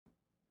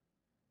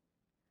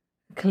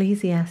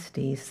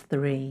Ecclesiastes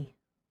 3.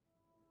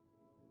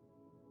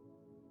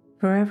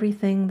 For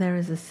everything there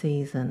is a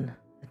season,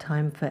 a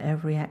time for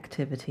every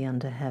activity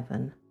under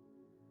heaven,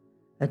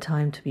 a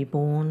time to be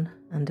born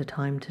and a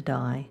time to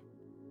die,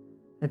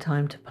 a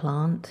time to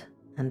plant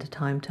and a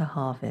time to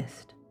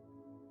harvest,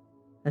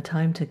 a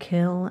time to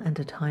kill and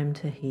a time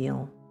to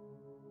heal,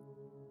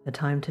 a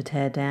time to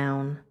tear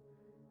down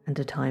and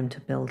a time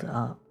to build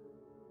up,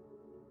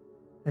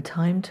 a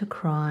time to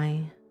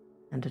cry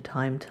and a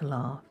time to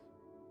laugh,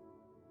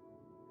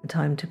 a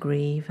time to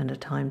grieve and a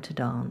time to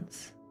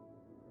dance,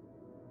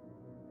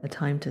 a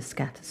time to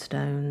scatter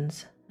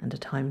stones and a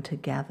time to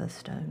gather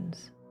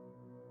stones,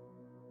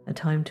 a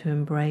time to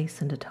embrace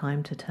and a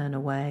time to turn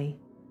away,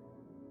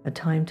 a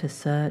time to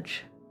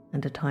search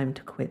and a time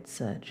to quit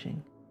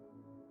searching,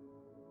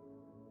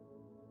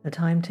 a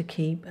time to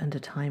keep and a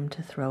time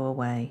to throw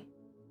away,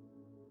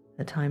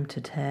 a time to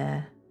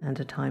tear and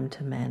a time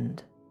to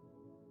mend,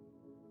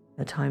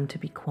 a time to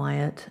be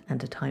quiet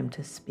and a time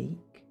to speak,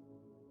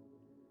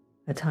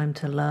 a time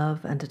to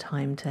love and a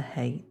time to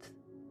hate,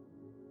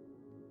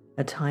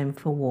 a time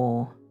for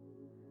war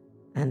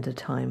and a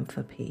time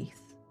for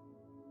peace.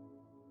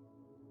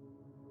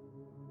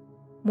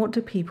 What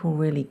do people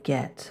really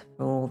get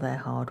for all their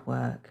hard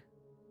work?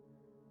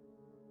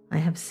 I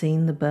have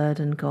seen the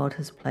burden God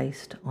has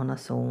placed on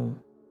us all.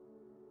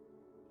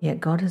 Yet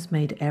God has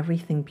made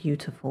everything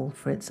beautiful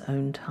for its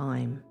own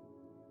time.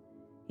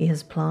 He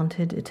has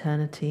planted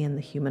eternity in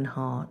the human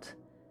heart,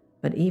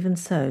 but even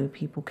so,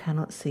 people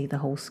cannot see the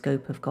whole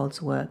scope of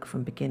God's work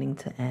from beginning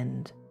to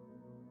end.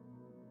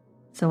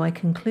 So I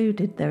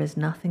concluded there is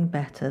nothing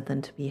better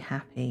than to be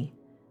happy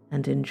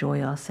and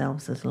enjoy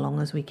ourselves as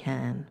long as we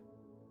can.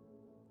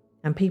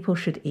 And people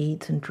should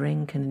eat and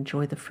drink and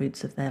enjoy the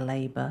fruits of their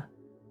labor,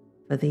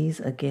 for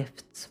these are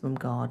gifts from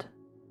God.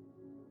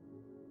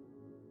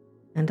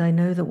 And I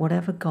know that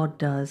whatever God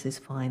does is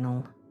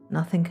final.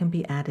 Nothing can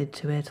be added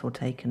to it or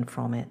taken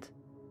from it.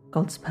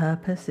 God's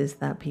purpose is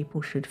that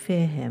people should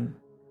fear Him.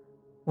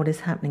 What is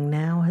happening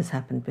now has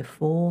happened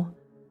before,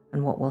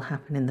 and what will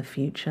happen in the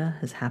future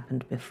has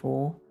happened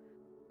before,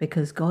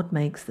 because God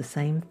makes the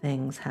same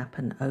things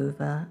happen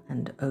over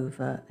and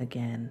over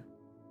again.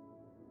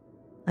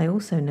 I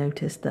also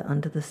noticed that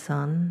under the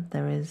sun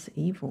there is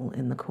evil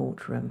in the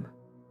courtroom.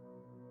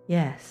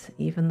 Yes,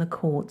 even the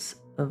courts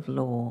of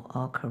law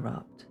are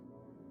corrupt.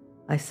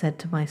 I said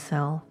to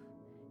myself,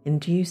 in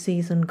due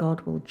season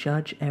God will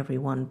judge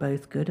everyone,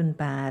 both good and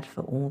bad,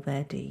 for all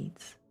their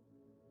deeds.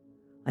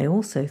 I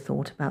also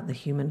thought about the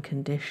human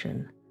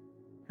condition,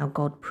 how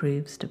God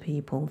proves to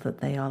people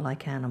that they are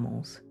like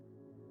animals.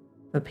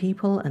 For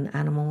people and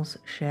animals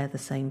share the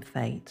same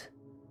fate,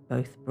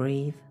 both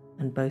breathe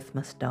and both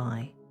must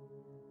die.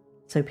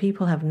 So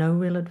people have no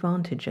real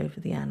advantage over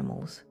the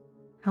animals.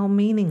 How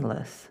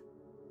meaningless!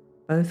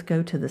 Both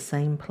go to the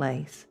same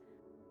place.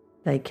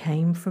 They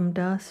came from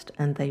dust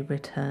and they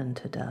return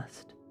to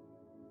dust.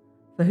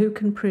 For who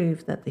can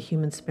prove that the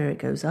human spirit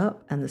goes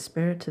up and the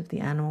spirit of the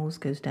animals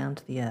goes down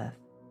to the earth?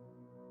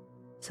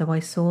 So I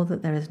saw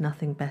that there is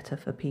nothing better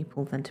for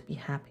people than to be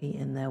happy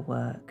in their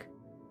work.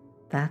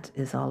 That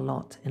is our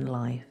lot in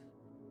life.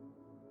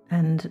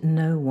 And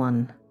no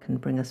one can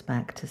bring us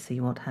back to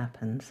see what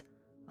happens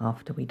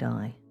after we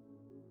die.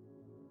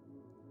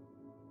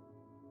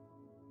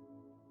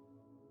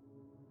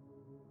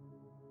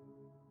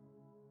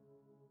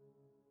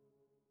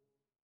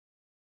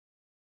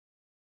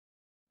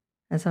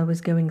 As I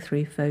was going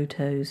through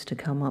photos to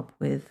come up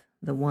with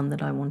the one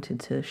that I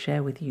wanted to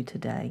share with you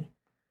today,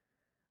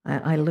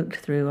 I looked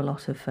through a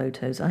lot of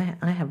photos. I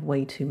have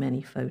way too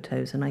many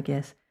photos, and I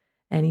guess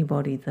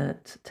anybody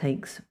that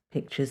takes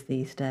pictures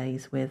these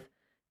days with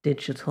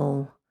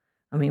digital,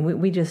 I mean,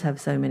 we just have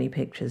so many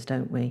pictures,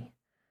 don't we?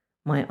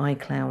 My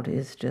iCloud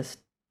is just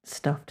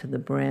stuffed to the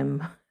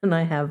brim, and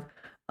I have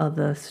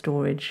other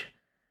storage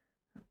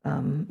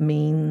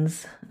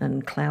means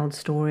and cloud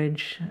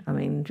storage. I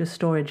mean, just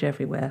storage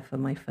everywhere for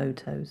my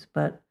photos.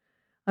 But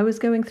I was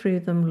going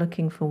through them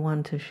looking for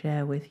one to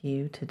share with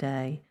you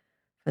today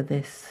for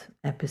this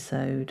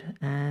episode,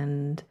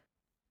 and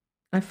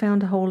I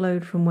found a whole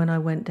load from when I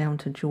went down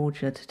to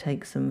Georgia to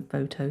take some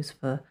photos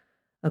for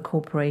a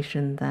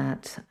corporation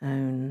that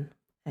own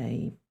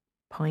a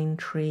pine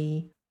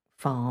tree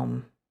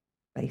farm,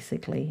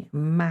 basically a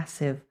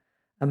massive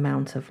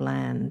amount of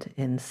land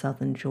in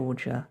southern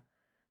Georgia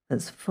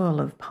that's full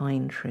of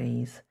pine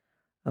trees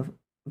of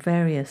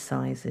various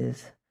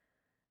sizes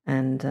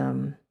and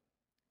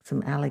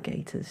some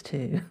alligators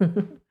too,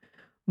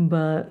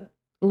 but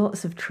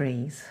lots of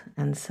trees.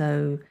 And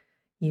so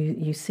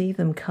you see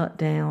them cut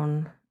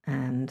down,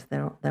 and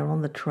they're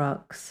on the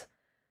trucks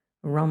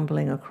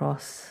rumbling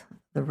across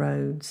the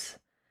roads,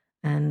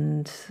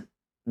 and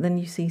then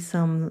you see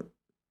some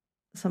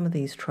of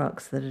these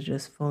trucks that are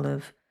just full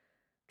of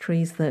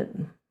trees that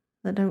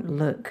don't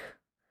look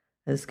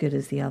as good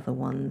as the other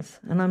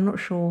ones. And I'm not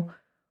sure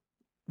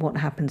what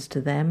happens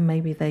to them.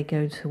 Maybe they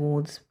go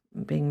towards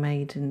being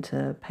made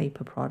into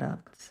paper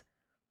products.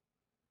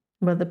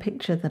 Well, the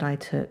picture that I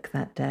took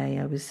that day,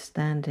 I was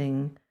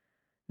standing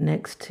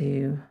next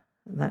to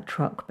that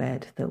truck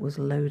bed that was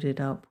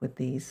loaded up with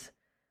these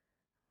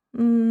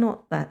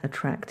not that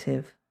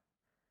attractive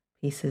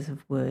pieces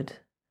of wood.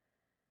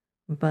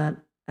 But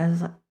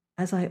as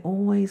I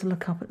always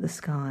look up at the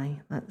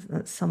sky,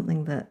 that's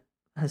something that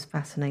has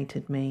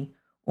fascinated me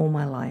all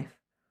my life.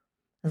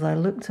 As I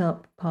looked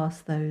up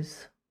past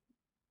those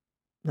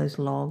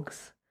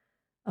logs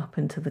up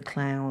into the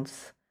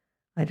clouds,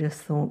 I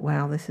just thought,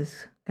 wow, this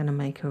is going to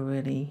make a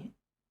really,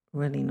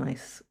 really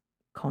nice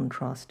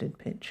contrasted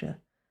picture.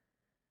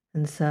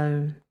 And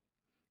so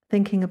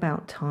thinking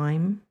about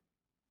time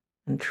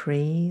and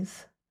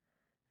trees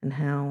and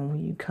how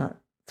you cut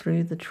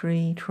through the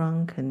tree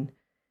trunk and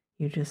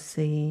you just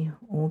see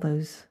all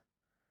those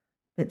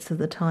bits of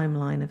the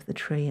timeline of the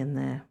tree in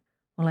there.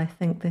 Well, I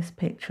think this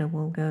picture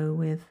will go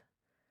with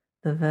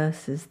the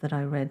verses that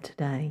I read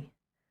today,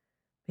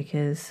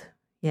 because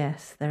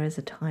yes, there is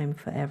a time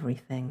for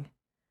everything.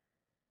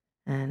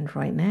 And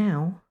right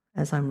now,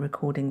 as I'm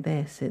recording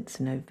this, it's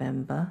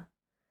November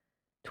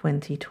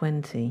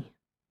 2020.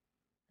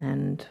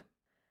 And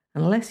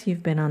unless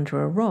you've been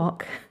under a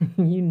rock,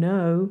 you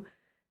know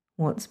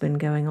what's been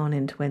going on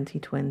in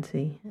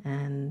 2020.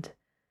 And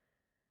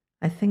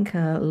I think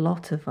a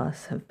lot of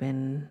us have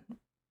been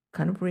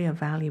kind of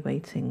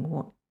reevaluating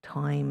what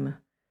time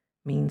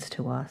means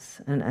to us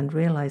and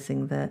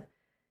realizing that,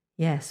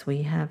 yes,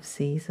 we have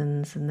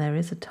seasons and there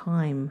is a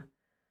time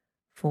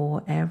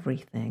for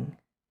everything.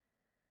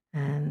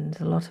 And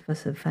a lot of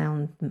us have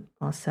found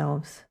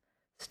ourselves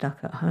stuck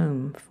at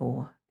home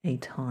for a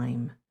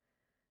time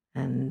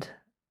and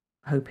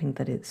hoping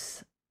that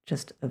it's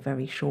just a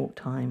very short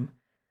time,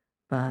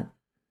 but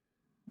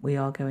we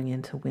are going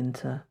into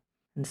winter,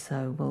 and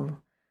so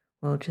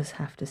we'll just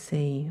have to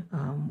see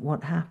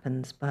what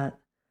happens. But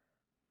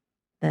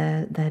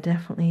there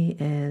definitely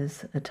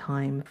is a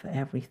time for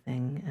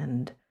everything,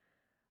 and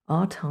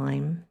our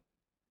time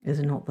is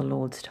not the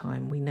Lord's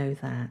time. We know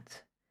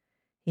that.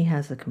 He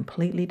has a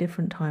completely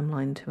different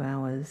timeline to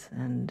ours,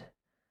 and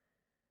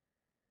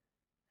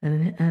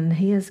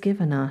He has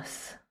given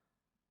us,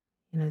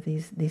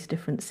 these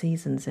different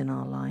seasons in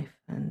our life,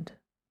 and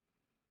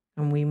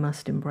we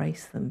must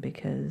embrace them,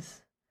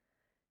 because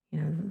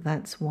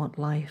that's what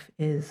life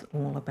is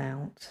all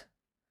about.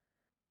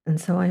 And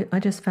so I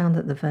just found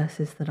that the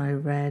verses that I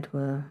read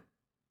were,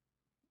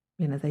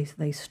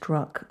 they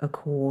struck a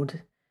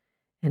chord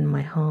in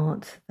my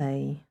heart.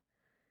 They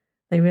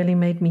really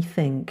made me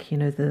think,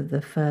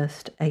 the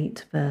first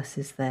 8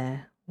 verses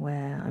there,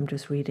 where I'm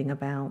just reading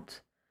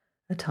about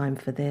a time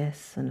for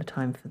this and a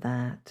time for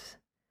that.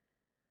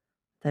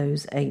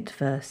 Those 8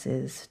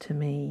 verses, to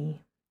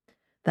me,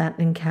 that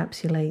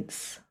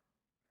encapsulates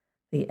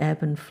the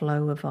ebb and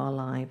flow of our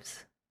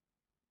lives.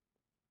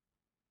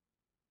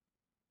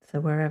 So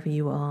wherever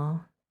you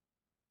are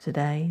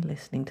today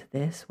listening to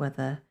this,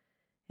 whether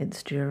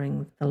it's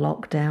during the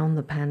lockdown,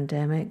 the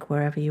pandemic,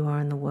 wherever you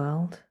are in the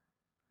world,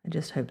 I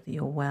just hope that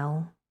you're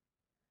well,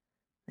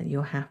 that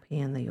you're happy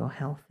and that you're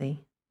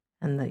healthy,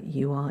 and that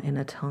you are in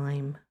a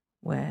time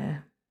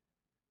where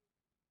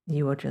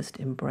you are just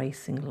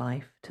embracing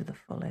life to the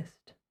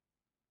fullest.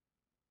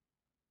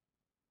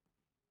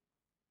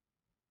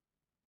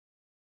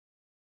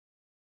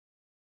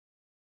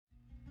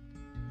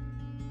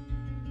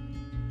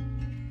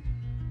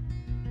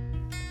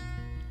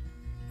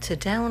 To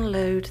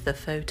download the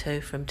photo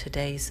from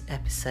today's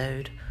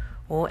episode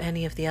or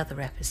any of the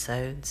other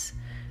episodes,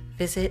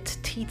 visit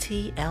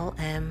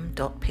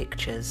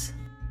ttlm.pictures.